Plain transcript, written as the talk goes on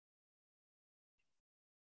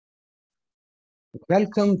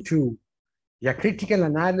Welcome to a critical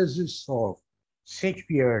analysis of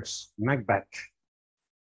Shakespeare's Macbeth.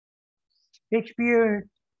 Shakespeare's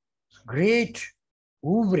great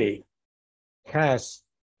oeuvre has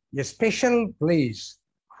a special place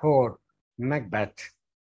for Macbeth.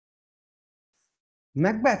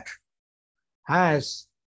 Macbeth has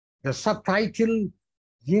the subtitle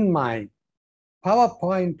in my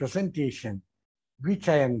PowerPoint presentation, which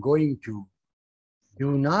I am going to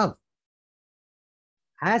do now.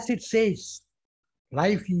 As it says,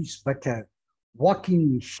 life is but a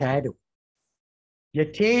walking shadow, a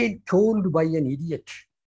tale told by an idiot,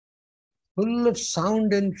 full of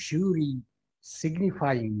sound and fury,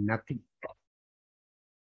 signifying nothing.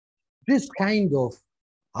 This kind of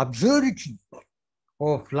absurdity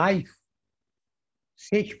of life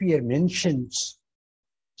Shakespeare mentions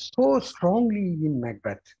so strongly in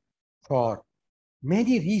Macbeth for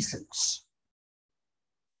many reasons.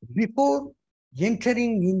 Before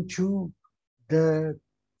entering into the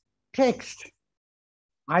text,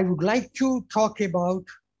 I would like to talk about,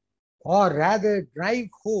 or rather drive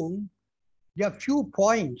home, a few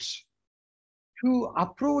points to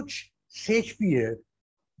approach Shakespeare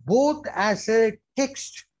both as a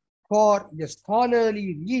text for a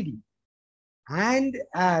scholarly reading and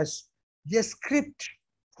as a script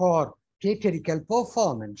for theatrical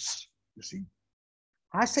performance. You see,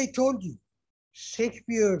 as I told you,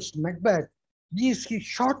 Shakespeare's Macbeth is his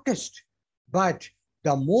shortest but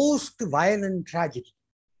the most violent tragedy.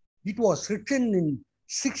 It was written in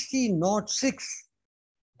 1606.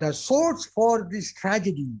 The source for this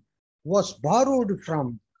tragedy was borrowed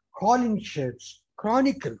from Colinshed's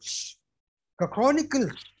Chronicles. The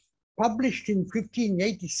Chronicles, published in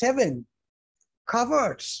 1587,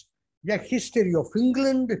 covers a history of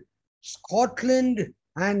England, Scotland,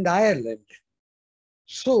 and Ireland.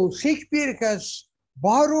 So Shakespeare has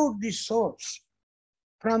borrowed this source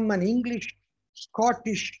from an English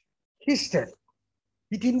Scottish history.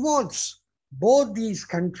 It involves both these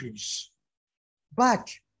countries. But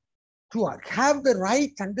to have the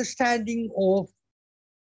right understanding of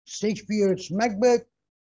Shakespeare's Macbeth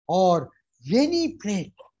or any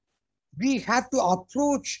play, we have to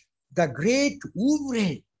approach the great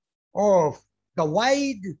oeuvre of the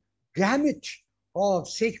wide gamut of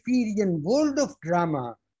Shakespearean world of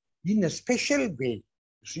drama in a special way.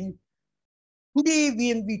 See, today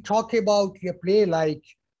when we talk about a play like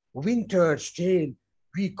Winter's Tale,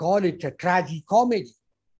 we call it a tragicomedy.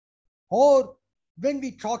 Or when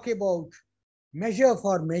we talk about Measure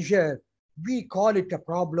for Measure, we call it a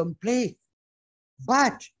problem play.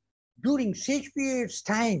 But during Shakespeare's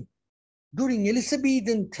time, during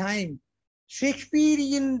Elizabethan time,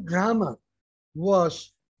 Shakespearean drama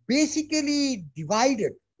was basically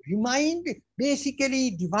divided, remained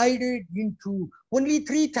basically divided into only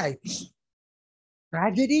three types: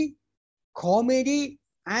 tragedy, comedy,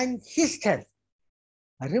 and history.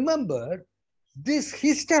 Remember, this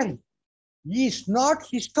history is not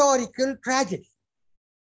historical tragedy.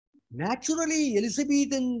 Naturally,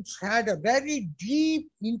 Elizabethans had a very deep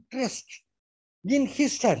interest in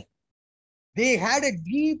history. They had a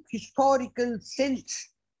deep historical sense,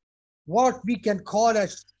 what we can call a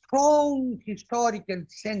strong historical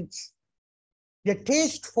sense, a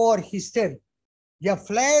taste for history, a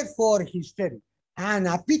flair for history, an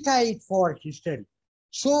appetite for history.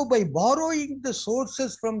 So by borrowing the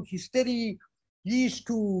sources from history is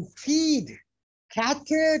to feed,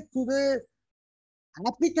 cater to the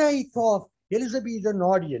appetite of Elizabethan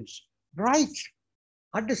audience. Right.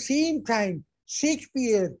 At the same time,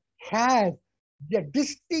 Shakespeare had a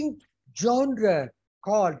distinct genre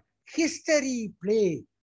called history play,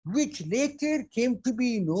 which later came to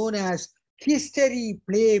be known as history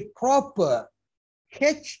play proper.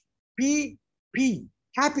 HPP,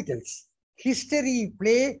 capitals. History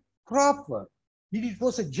play proper. It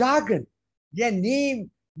was a jargon, a name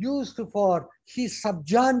used for his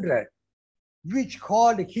subgenre, which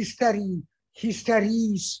called history,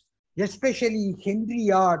 histories, especially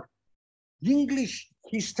Henriade, English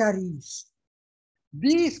histories.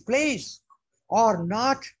 These plays are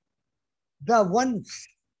not the ones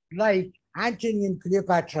like Antony and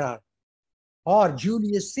Cleopatra or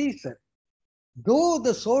Julius Caesar. Though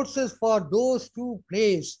the sources for those two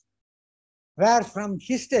plays were from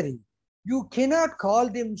history, you cannot call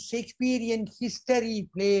them Shakespearean history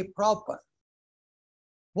play proper.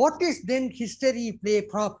 What is then history play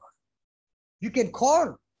proper? You can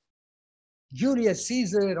call Julius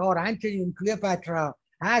Caesar or Antony and Cleopatra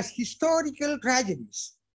as historical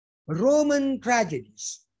tragedies, Roman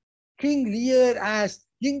tragedies, King Lear as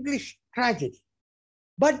English tragedy.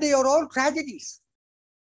 But they are all tragedies,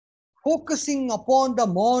 focusing upon the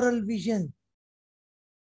moral vision,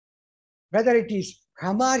 whether it is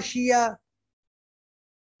hamartia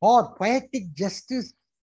or poetic justice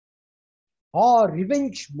or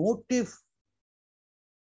revenge motive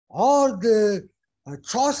or the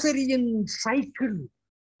Chaucerian cycle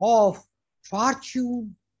of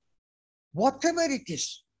fortune, whatever it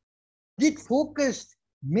is, it focused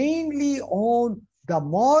mainly on the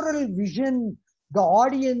moral vision the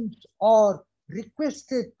audience are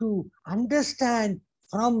requested to understand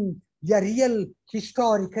from a real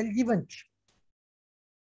historical event.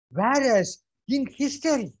 Whereas in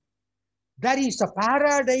history, there is a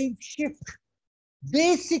paradigm shift,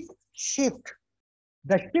 basic shift.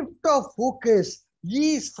 The shift of focus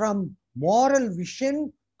is from moral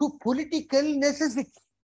vision to political necessity.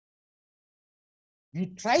 We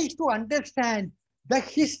try to understand the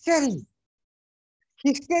history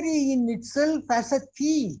in itself as a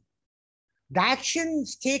theme, the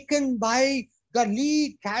actions taken by the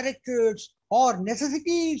lead characters or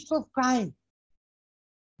necessities of time.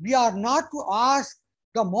 We are not to ask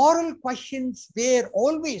the moral questions there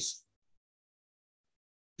always.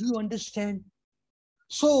 Do you understand?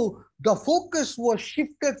 So the focus was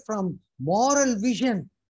shifted from moral vision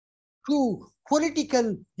to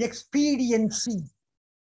political expediency.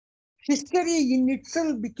 History in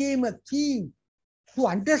itself became a theme to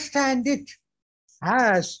understand it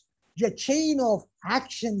as a chain of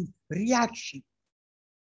action reaction.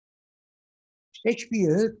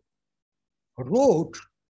 Shakespeare wrote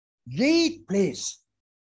 8 plays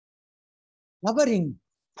covering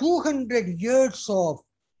 200 years of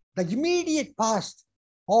the immediate past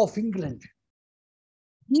of England.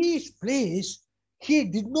 These plays, he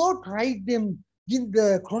did not write them in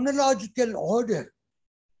the chronological order.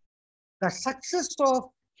 The success of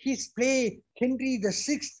his play, Henry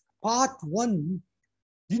VI, Part 1,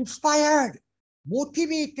 inspired,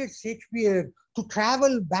 motivated Shakespeare to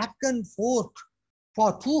travel back and forth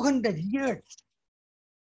for 200 years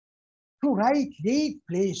to write 8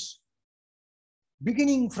 plays,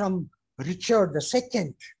 beginning from Richard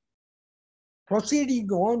II, proceeding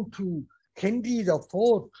on to Henry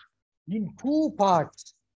IV in 2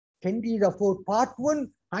 parts, Henry IV Part 1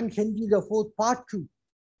 and Henry IV Part 2,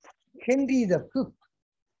 Henry V,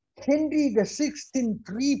 Henry VI in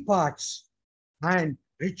 3 parts, and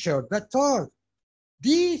Richard III.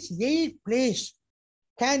 These 8 plays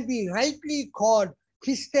can be rightly called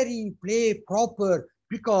history play proper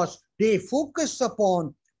because they focus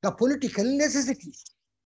upon the political necessities.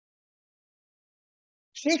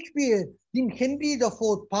 Shakespeare in Henry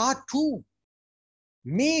IV Part 2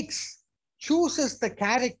 chooses the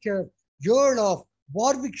character Earl of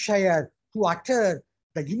Warwickshire to utter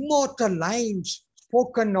the immortal lines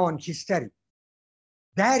spoken on history.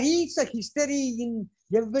 There is a history in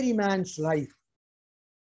every man's life.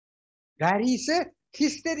 There is a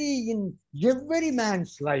history in every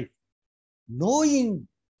man's life. Knowing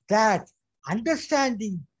that,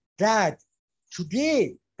 understanding that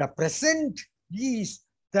today the present is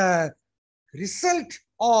the result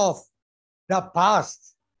of the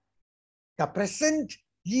past. The present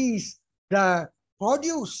is the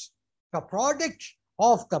produce, the product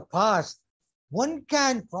of the past. One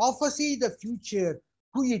can prophesy the future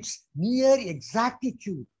to its near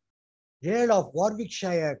exactitude. Earl of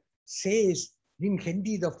Warwickshire says in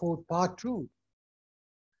Henry IV Part 2.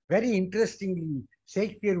 Very interestingly,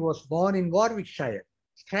 Shakespeare was born in Warwickshire,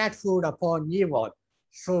 Stratford upon Avon.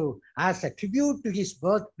 So, as a tribute to his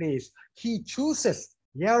birthplace, he chooses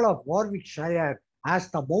Earl of Warwickshire as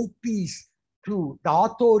the mouthpiece to the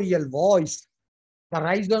authorial voice, the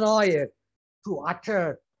Raisonnoyer, to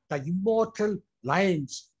utter the immortal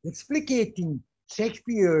lines, explicating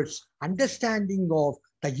Shakespeare's understanding of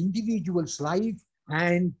the individual's life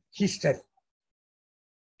and history.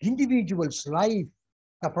 Individual's life,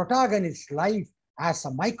 the protagonist's life as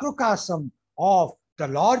a microcosm of the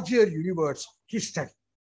larger universe history.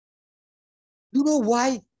 You know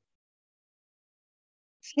why?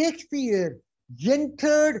 Shakespeare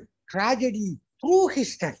entered tragedy through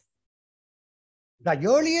history. The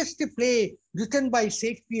earliest play written by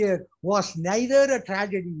Shakespeare was neither a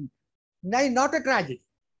tragedy, not a tragedy.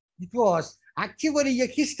 It was actually a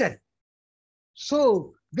history.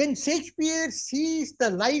 So, when Shakespeare sees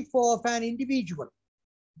the life of an individual,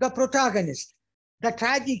 the protagonist, the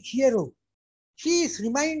tragic hero, he is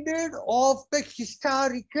reminded of the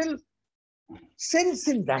historical sense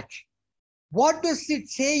in that. What does it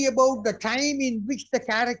say about the time in which the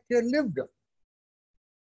character lived?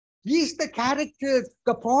 Is the character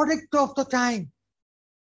the product of the time?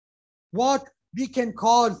 What we can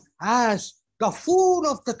call as the fool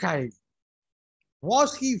of the time.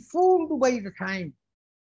 Was he fooled by the time?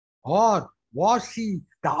 Or was he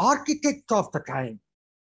the architect of the time?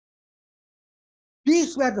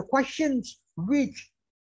 These were the questions which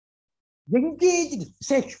engaged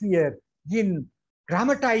Shakespeare in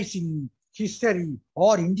dramatizing history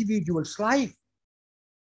or individual's life.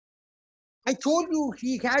 I told you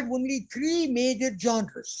he had only three major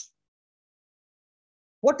genres.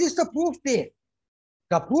 What is the proof there?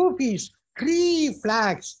 The proof is three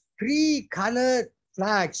flags, three colored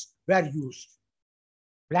flags were used.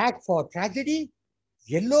 Black for tragedy,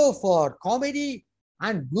 yellow for comedy,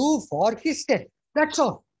 and blue for history. That's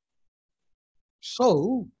all.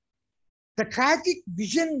 So, the tragic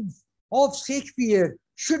vision of Shakespeare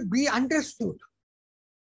should be understood.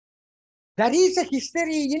 There is a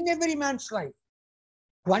history in every man's life.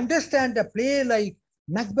 To understand a play like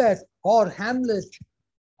Macbeth or Hamlet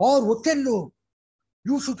or Othello,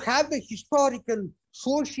 you should have a historical,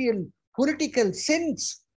 social, political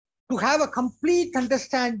sense to have a complete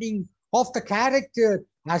understanding of the character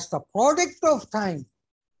as the product of time.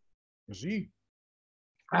 You see,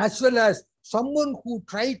 as well as someone who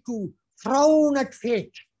tried to frown at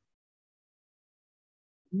fate.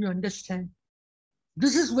 You understand?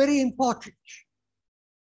 This is very important.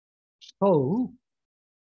 So,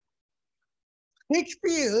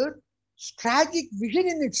 Shakespeare's tragic vision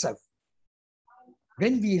in itself.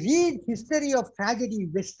 When we read history of tragedy,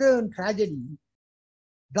 Western tragedy,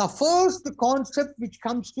 the first concept which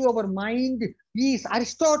comes to our mind is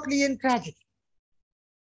Aristotelian tragedy.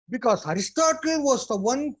 Because Aristotle was the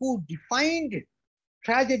one who defined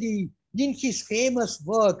tragedy in his famous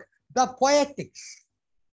work, The Poetics,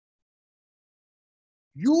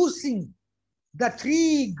 using the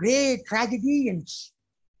three great tragedians,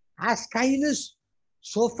 Aeschylus,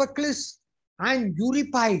 Sophocles, and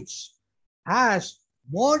Euripides, as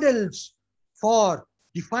models for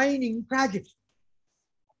defining tragedy.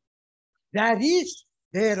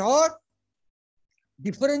 There are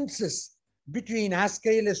differences between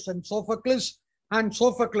Aeschylus and Sophocles and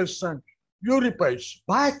Euripides,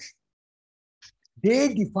 but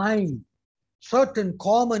they define certain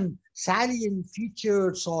common salient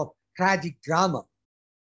features of tragic drama,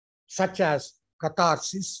 such as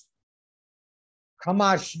catharsis,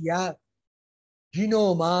 hamartia,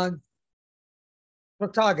 denouement,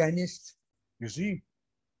 protagonist. You see,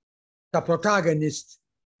 the protagonist,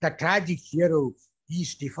 the tragic hero,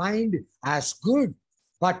 is defined as good,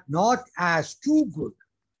 but not as too good.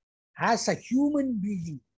 As a human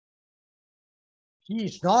being, he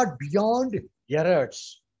is not beyond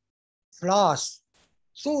errors, flaws.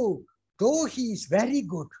 So, though he is very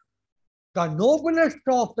good, the noblest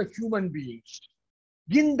of the human beings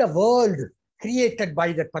in the world created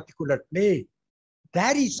by that particular play,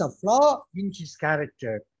 there is a flaw in his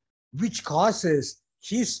character which causes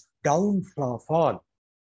his downfall.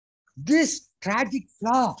 This tragic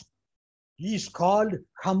flaw is called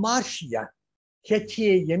hamartia,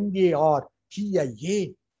 Hamartia.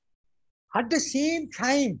 At the same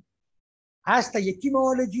time, as the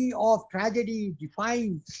etymology of tragedy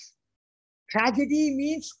defines, tragedy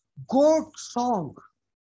means goat song.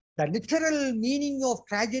 The literal meaning of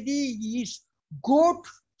tragedy is goat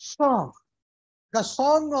song, the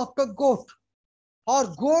song of the goat or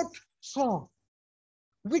goat song,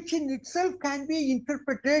 which in itself can be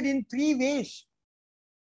interpreted in three ways.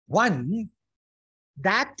 One, the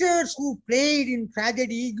actors who played in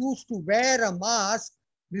tragedy used to wear a mask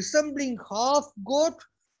resembling half goat,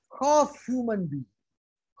 half human being.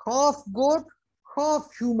 Half goat, half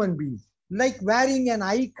human being. Like wearing an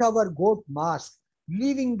eye cover goat mask,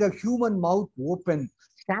 leaving the human mouth open,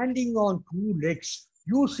 standing on two legs,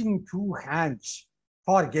 using two hands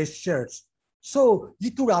for gestures. So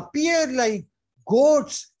it would appear like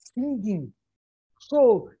goats singing.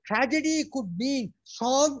 So tragedy could mean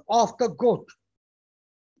song of the goat.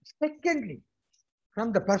 Secondly,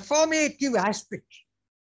 from the performative aspect,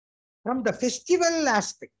 from the festival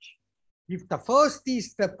aspect, if the first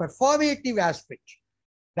is the performative aspect,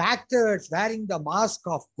 the actors wearing the mask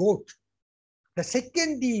of goat, the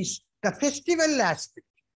second is the festival aspect.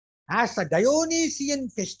 As a Dionysian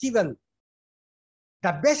festival,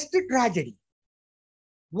 the best tragedy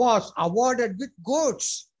was awarded with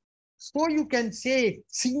goats. So you can say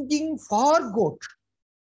singing for goat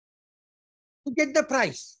to get the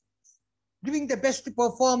prize, giving the best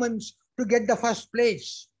performance to get the first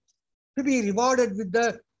place, to be rewarded with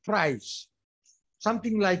the prize,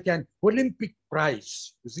 something like an Olympic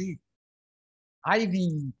prize, you see,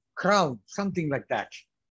 ivy crown, something like that,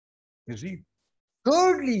 you see.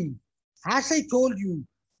 Thirdly, as I told you,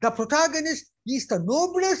 the protagonist is the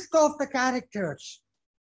noblest of the characters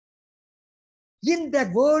in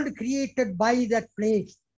that world created by that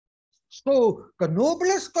place. So the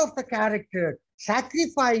noblest of the character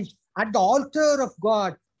sacrificed at the altar of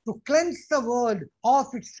God to cleanse the world of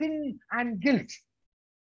its sin and guilt.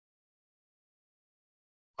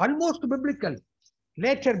 Almost biblical,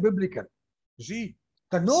 later biblical. You see,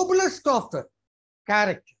 the noblest of the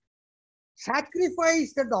character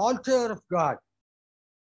sacrificed at the altar of God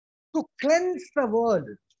to cleanse the world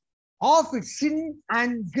of its sin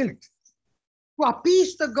and guilt, to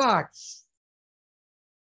appease the gods,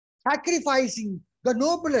 sacrificing the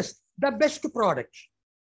noblest, the best product.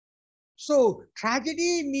 So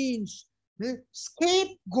tragedy means the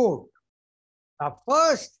scapegoat. The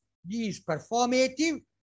first is performative,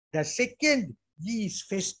 the second is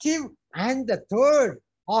festive, and the third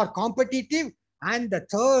or competitive, and the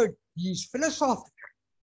third is philosophical.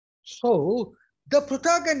 So the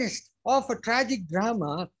protagonist of a tragic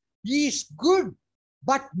drama is good,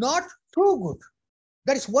 but not too good.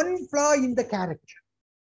 There is one flaw in the character.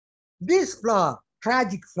 This flaw,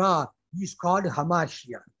 tragic flaw, is called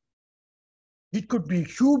hamartia. It could be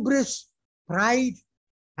hubris, pride,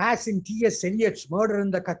 as in T.S. Eliot's Murder in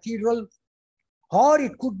the Cathedral, or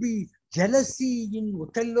it could be jealousy in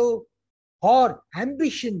Othello, or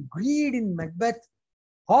ambition, greed in Macbeth,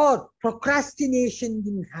 or procrastination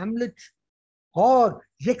in Hamlet, or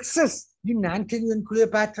excess in Antony and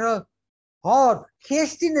Cleopatra, or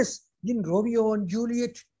hastiness in Romeo and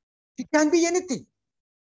Juliet. It can be anything.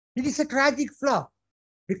 It is a tragic flaw.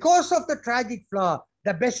 Because of the tragic flaw,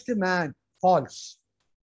 the best man falls.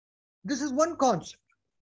 This is one concept.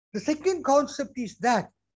 The second concept is that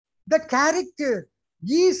the character,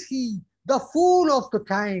 is he the fool of the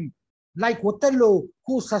time, like Othello,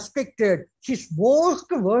 who suspected his most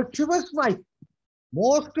virtuous wife,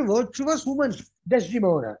 most virtuous woman,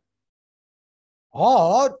 Desdemona?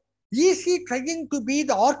 Or is he trying to be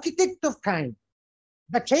the architect of time,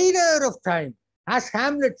 the tailor of time, as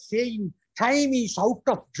Hamlet saying, time is out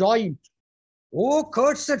of joint. Oh,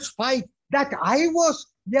 cursed spite that I was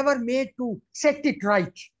never made to set it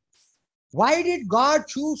right. Why did God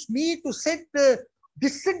choose me to set the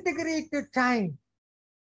disintegrated time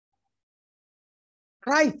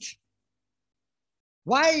right?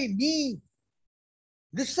 Why me?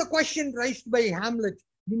 This is a question raised by Hamlet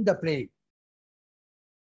in the play.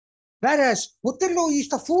 Whereas Othello is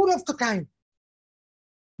the fool of the time.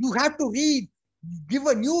 You have to read, give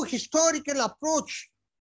a new historical approach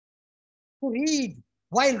to read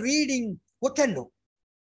while reading Othello.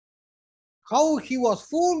 How he was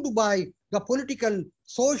fooled by the political,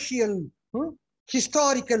 social,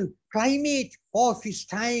 historical climate of his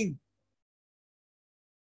time.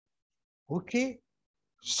 Okay,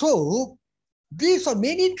 so these are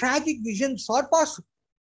many tragic visions are possible.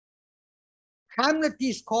 Hamlet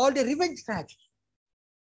is called a revenge tragedy.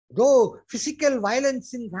 Though physical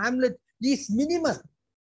violence in Hamlet is minimal,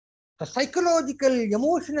 the psychological,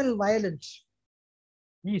 emotional violence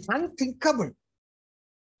is unthinkable.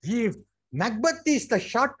 If Macbeth is the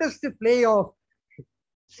shortest play of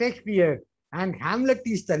Shakespeare and Hamlet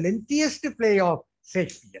is the lengthiest play of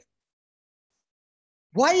Shakespeare,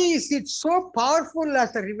 why is it so powerful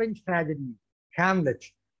as a revenge tragedy, Hamlet?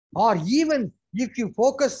 Or even if you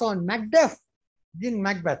focus on Macbeth in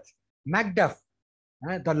Macbeth, Macbeth,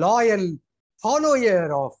 the loyal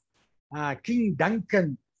follower of King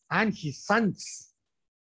Duncan and his sons,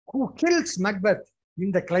 who kills Macbeth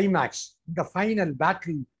in the climax, in the final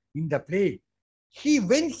battle in the play.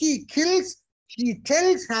 When he kills, he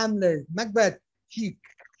tells Hamlet, Macbeth,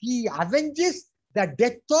 he avenges the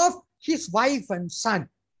death of his wife and son,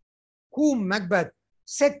 whom Macbeth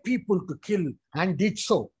set people to kill and did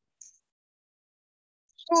so.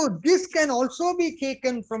 So this can also be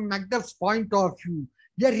taken from Macbeth's point of view,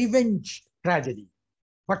 a revenge tragedy.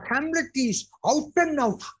 But Hamlet is out and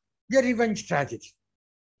out a revenge tragedy.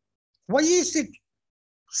 Why is it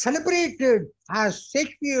celebrated as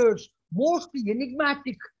Shakespeare's most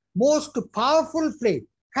enigmatic, most powerful play,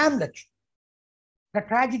 Hamlet, the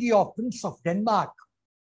tragedy of Prince of Denmark?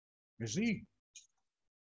 You see?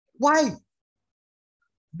 Why?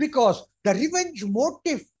 Because the revenge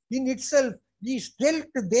motive in itself is dealt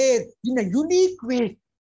there in a unique way.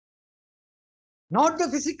 Not the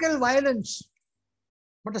physical violence,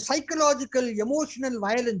 but the psychological, emotional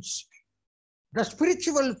violence, the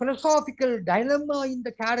spiritual, philosophical dilemma in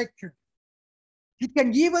the character. It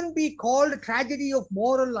can even be called a tragedy of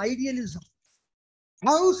moral idealism.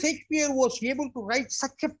 How Shakespeare was able to write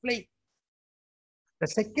such a play? The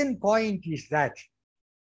second point is that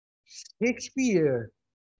Shakespeare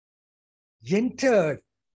entered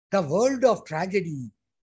the world of tragedy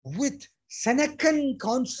with Senecan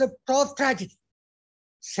concept of tragedy.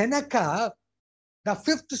 Seneca, the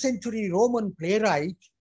 5th century Roman playwright,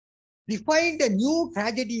 defined a new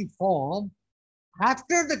tragedy form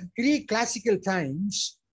after the Greek classical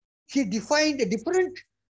times he defined a different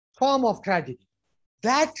form of tragedy.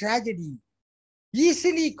 That tragedy,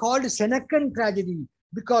 easily called Senecan tragedy,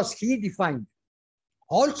 because he defined,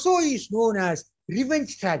 also is known as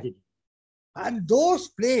revenge tragedy. And those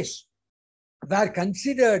plays were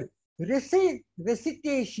considered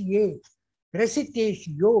recitatiae,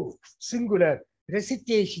 recitatio, singular,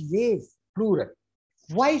 recitatiae, plural.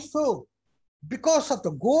 Why so? Because of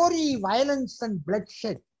the gory violence and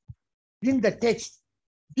bloodshed in the text.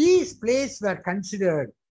 These plays were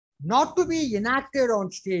considered not to be enacted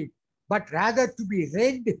on stage, but rather to be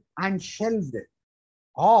read and shelved,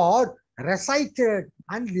 or recited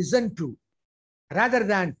and listened to, rather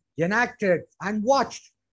than enacted and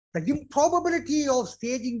watched. The improbability of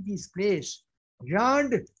staging these plays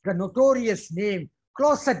earned the notorious name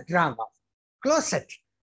closet drama. Closet,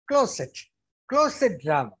 closet, closet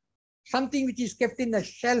drama. Something which is kept in a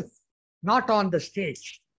shelf, not on the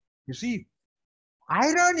stage. You see,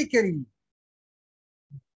 ironically,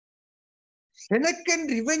 Senecan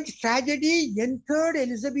revenge tragedy entered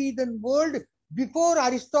Elizabethan world before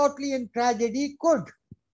Aristotelian tragedy could.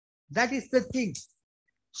 That is the thing.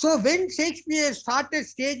 So when Shakespeare started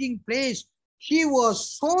staging plays, he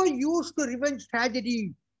was so used to revenge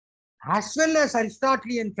tragedy as well as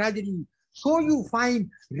Aristotelian tragedy. So you find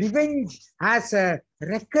revenge as a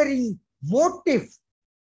recurring motive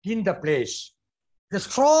in the plays, the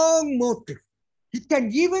strong motive. It can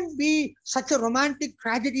even be such a romantic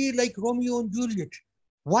tragedy like Romeo and Juliet.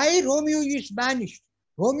 Why Romeo is banished?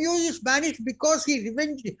 Romeo is banished because he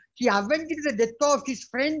avenged the death of his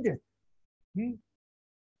friend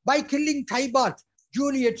by killing Tybalt,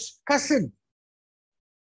 Juliet's cousin.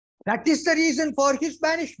 That is the reason for his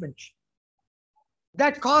banishment.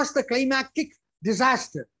 That caused the climactic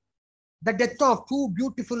disaster, the death of two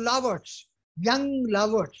beautiful lovers, young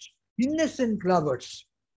lovers, innocent lovers.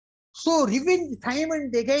 So revenge time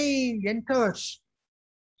and again enters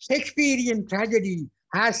Shakespearean tragedy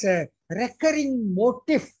as a recurring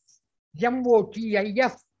motif,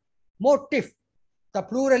 M-O-T-I-F, motif. The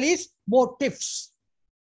plural is motifs.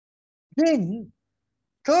 Then,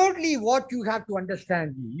 thirdly, what you have to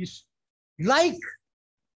understand is, like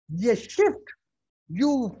the shift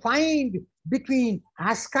you find between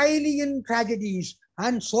Aeschylean tragedies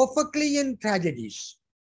and Sophoclean tragedies.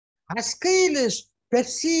 Aeschylus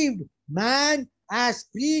perceived man as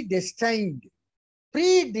predestined,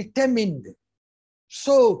 predetermined.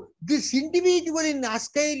 So this individual in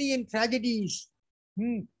Aeschylean tragedies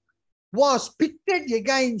was pitted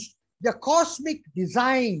against the cosmic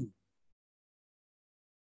design.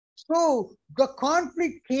 So the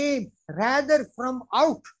conflict came rather from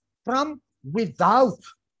out, from without.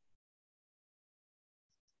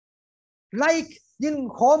 Like in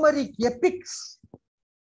Homeric epics,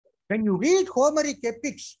 when you read Homeric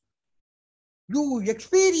epics, you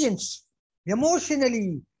experience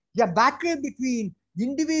emotionally a battle between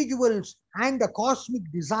individuals and the cosmic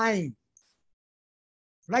design,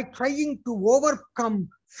 like trying to overcome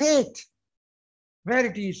fate, where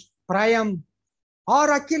it is Priam or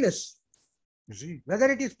Achilles. You see, whether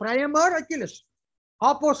it is Priam or Achilles,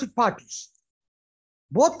 opposite parties.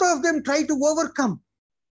 Both of them try to overcome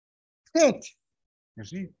fate. You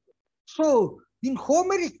see. So in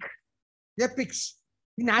Homeric epics,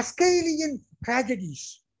 in Aeschylean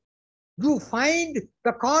tragedies, you find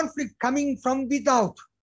the conflict coming from without,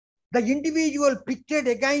 the individual pitted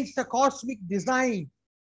against the cosmic design.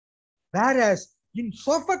 Whereas in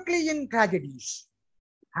Sophoclean tragedies,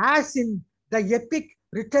 as in the epic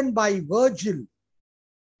written by Virgil,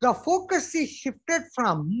 the focus is shifted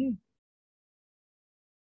from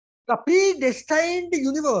the predestined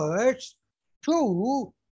universe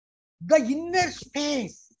to the inner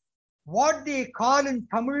space, what they call in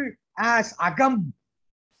Tamil as Agam.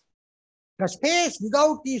 The space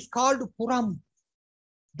without is called Puram.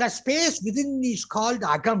 The space within is called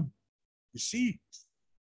Agam. You see?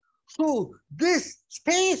 So this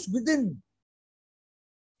space within,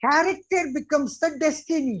 character becomes the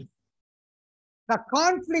destiny. The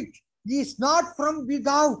conflict is not from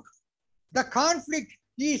without. The conflict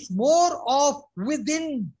is more of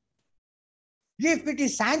within. If it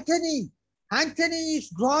is Antony, Antony is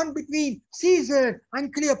drawn between Caesar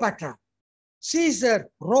and Cleopatra. Caesar,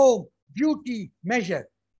 Rome, beauty, measure.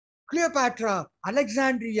 Cleopatra,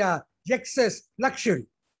 Alexandria, excess, luxury.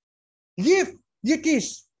 If it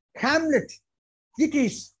is Hamlet, it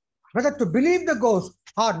is whether to believe the ghost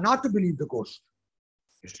or not to believe the ghost.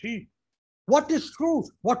 You see, what is true,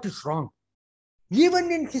 what is wrong.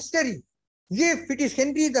 Even in history, if it is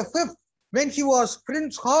Henry V, when he was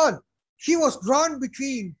Prince Hall, he was drawn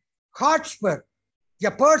between Hotspur,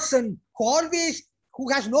 a person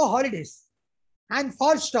who has no holidays, and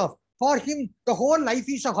Falstaff, For him, the whole life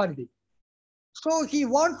is a holiday. So he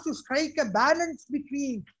wants to strike a balance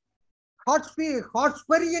between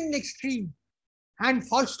Hotspurian extreme and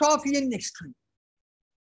Falstaffian extreme.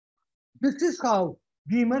 This is how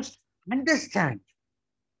we must understand.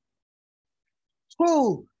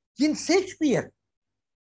 So, in Shakespeare,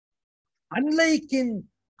 unlike in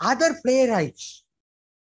other playwrights,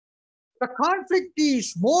 the conflict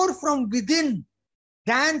is more from within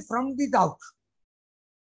than from without.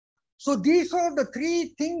 So, these are the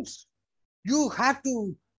three things you have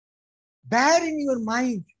to bear in your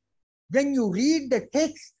mind when you read the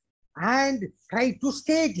text and try to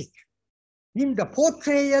stage it in the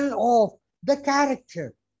portrayal of the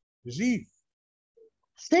character. You see,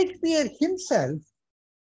 Shakespeare himself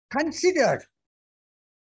considered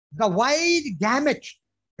the wide gamut,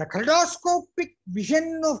 the kaleidoscopic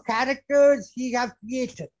vision of characters he have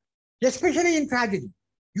created, especially in tragedy.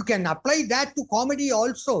 You can apply that to comedy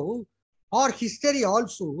also or history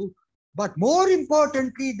also, but more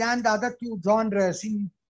importantly than the other two genres in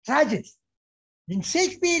tragedy. In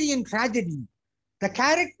Shakespearean tragedy, the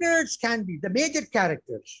characters can be, the major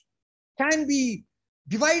characters can be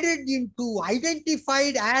divided into,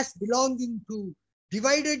 identified as belonging to,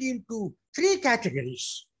 divided into three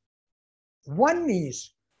categories. One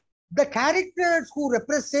is the characters who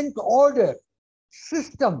represent order,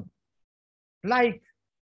 system, like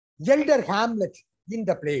Elder Hamlet in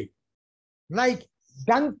the play, like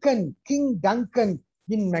Duncan, King Duncan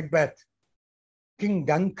in Macbeth, King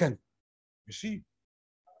Duncan, you see.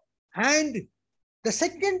 And the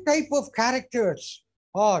second type of characters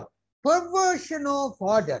are perversion of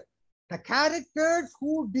order, the characters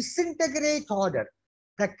who disintegrate order,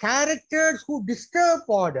 the characters who disturb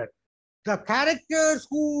order, the characters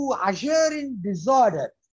who usher in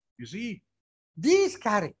disorder. You see, these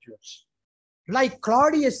characters, like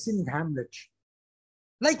Claudius in Hamlet,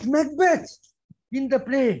 like Macbeth in the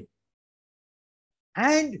play.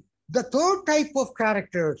 And the third type of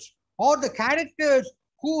characters are the characters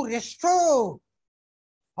who restore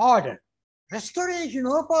order, restoration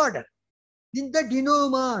of order in the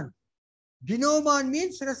denouement. Denouement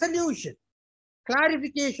means resolution,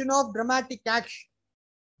 clarification of dramatic action.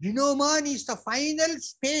 Denouement is the final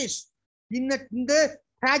space in the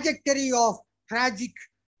trajectory of tragic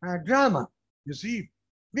drama. You see,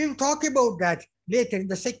 we'll talk about that later in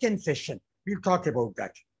the second session. We'll talk about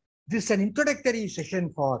that. This is an introductory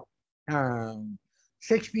session for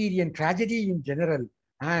Shakespearean tragedy in general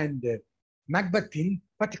and Macbeth in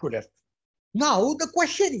particular. Now the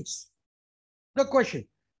question is, the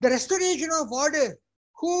restoration of order,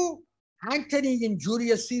 who? Antony in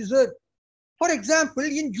Julius Caesar. For example,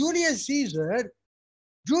 in Julius Caesar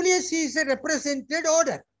represented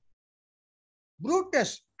order.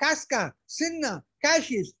 Brutus, Casca, Cinna,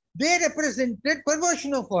 Cassius, they represented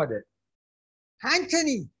perversion of order.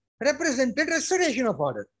 Antony represented restoration of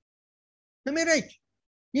order. Am I right?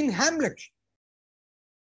 In Hamlet,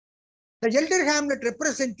 the elder Hamlet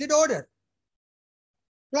represented order.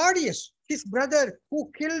 Claudius, his brother who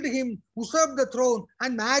killed him, usurped the throne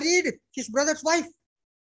and married his brother's wife,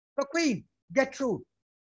 the queen, Gertrude,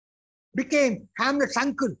 became Hamlet's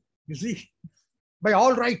uncle, you see, by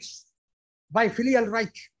all rights, by filial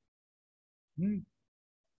right.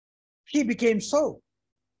 He became so.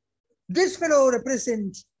 This fellow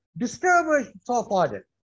represents disturbance of order,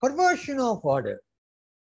 perversion of order.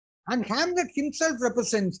 And Hamlet himself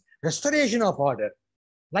represents restoration of order,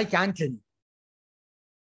 like Antony,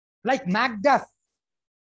 like Macbeth,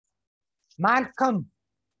 Malcolm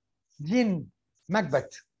in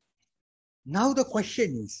Macbeth. Now the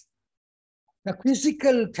question is, the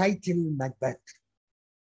quizzical title Macbeth.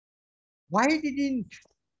 Why didn't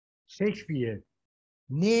Shakespeare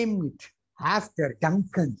name it after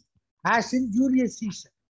Duncan, as in Julius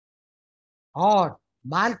Caesar, or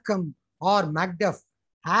Malcolm or Macduff,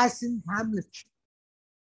 as in Hamlet?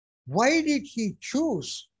 Why did he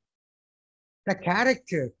choose the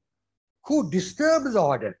character who disturbed the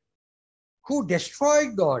order, who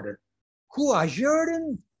destroyed the order, who ushered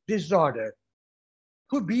in disorder,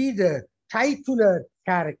 to be the titular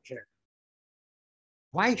character?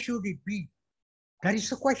 Why should it be? That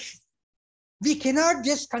is a question. We cannot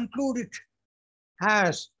just conclude it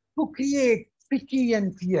as to create pity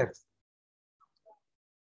and fear.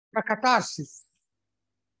 The catharsis,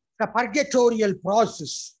 the purgatorial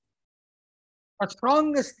process, the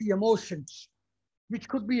strongest emotions which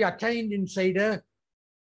could be attained inside a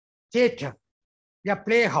theater, a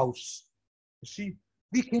playhouse. You see,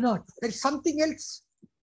 we cannot. There is something else.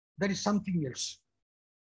 There is something else.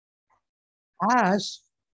 As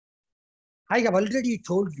I have already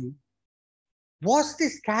told you, was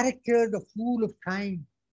this character the fool of time?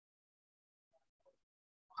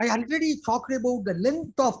 I already talked about the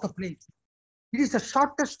length of the play. It is the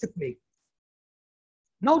shortest play.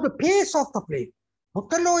 Now the pace of the play.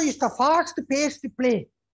 Othello is the fast-paced play,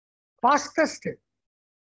 fastest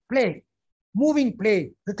play, moving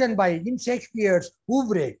play written by in Shakespeare's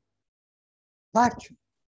oeuvre. But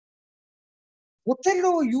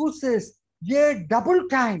Othello uses a double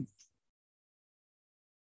time.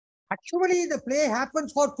 Actually, the play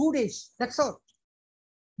happens for 2 days. That's all.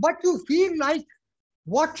 But you feel like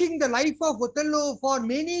watching the life of Othello for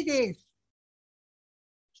many days.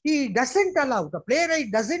 He doesn't allow, the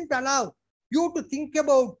playwright doesn't allow you to think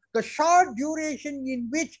about the short duration in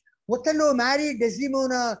which Othello married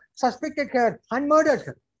Desdemona, suspected her, and murdered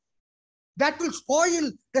her. That will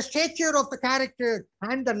spoil the stature of the character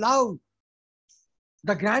and the love,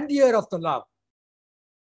 the grandeur of the love.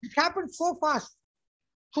 It happens so fast.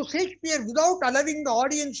 So Shakespeare, without allowing the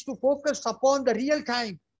audience to focus upon the real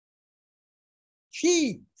time,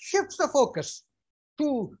 she shifts the focus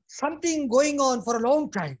to something going on for a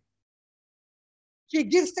long time. She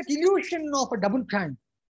gives that illusion of a double time,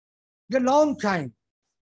 a long time.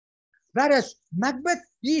 Whereas Macbeth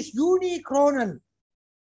is unichronal.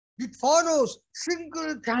 It follows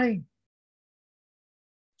single time.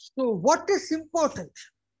 So what is important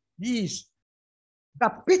is the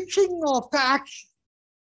pitching of the action.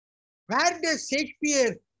 Where does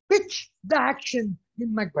Shakespeare pitch the action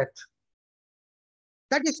in Macbeth?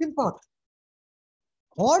 That is important.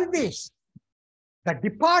 Always the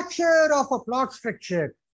departure of a plot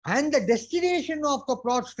structure and the destination of the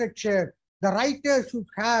plot structure, the writer should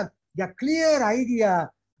have a clear idea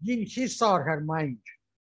in his or her mind.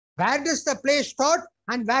 Where does the play start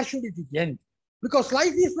and where should it end? Because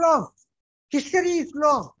life is long, history is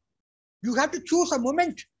long. You have to choose a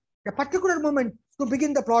moment, a particular moment to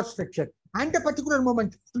begin the plot structure and a particular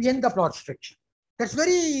moment to end the plot structure. That's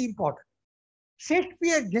very important.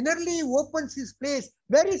 Shakespeare generally opens his plays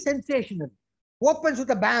very sensational. Opens with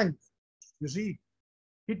a bang, you see.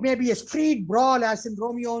 It may be a street brawl as in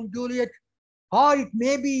Romeo and Juliet, or it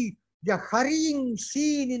may be the hurrying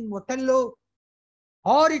scene in Othello,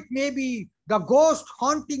 or it may be the ghost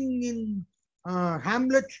haunting in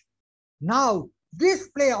Hamlet. Now, this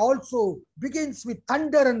play also begins with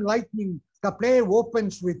thunder and lightning. The play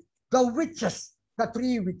opens with the witches, the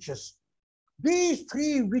 3 witches. These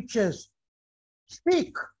 3 witches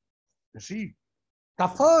speak. You see, the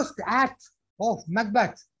first act of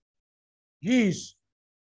Macbeth appears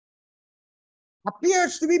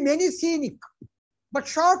to be many scenic, but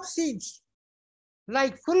short scenes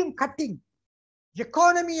like film cutting,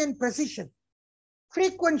 economy and precision,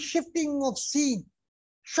 frequent shifting of scene,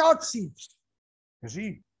 short scenes. You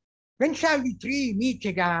see, when shall we 3 meet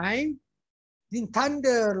again? In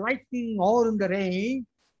thunder, lightning, or in the rain?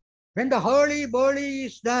 When the hurly-burly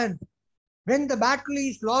is done, when the battle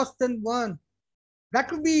is lost and won, that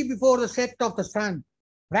will be before the set of the sun.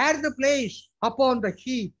 Where the place upon the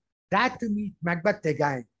heath, that to meet Macbeth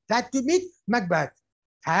again, that to meet Macbeth.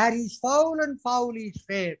 Fair is foul and foul is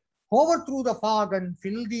fair, over through the fog and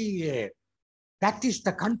fill the air. That is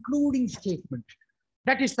the concluding statement.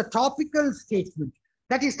 That is the topical statement.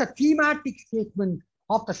 That is the thematic statement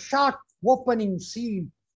of the short opening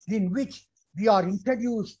scene in which we are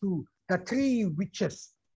introduced to the 3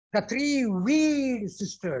 witches, the 3 weird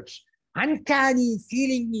sisters. Uncanny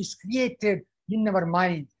feeling is created in our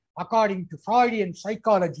mind. According to Freudian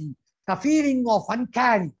psychology, the feeling of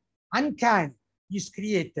uncanny is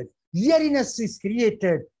created. Eeriness is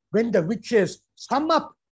created when the witches sum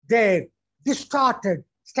up their distorted,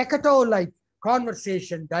 staccato-like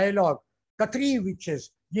conversation, dialogue, the 3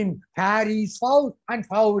 witches in fair is foul and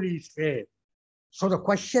foul is fair. So the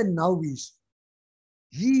question now is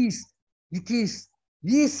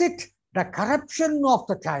it the corruption of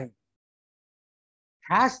the time?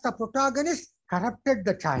 Has the protagonist corrupted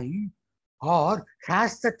the time, or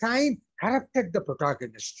has the time corrupted the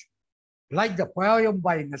protagonist? Like the poem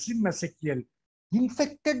by Nassim Ezekiel,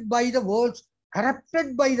 infected by the world,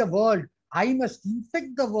 corrupted by the world, I must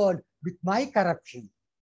infect the world with my corruption.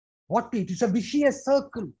 What it is a vicious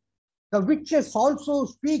circle. The witches also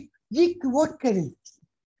speak equivocally.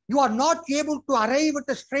 You are not able to arrive at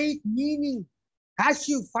a straight meaning as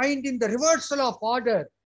you find in the reversal of order.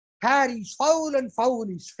 Fair is foul and foul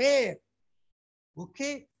is fair.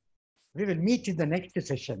 Okay? We will meet in the next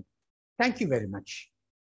session. Thank you very much.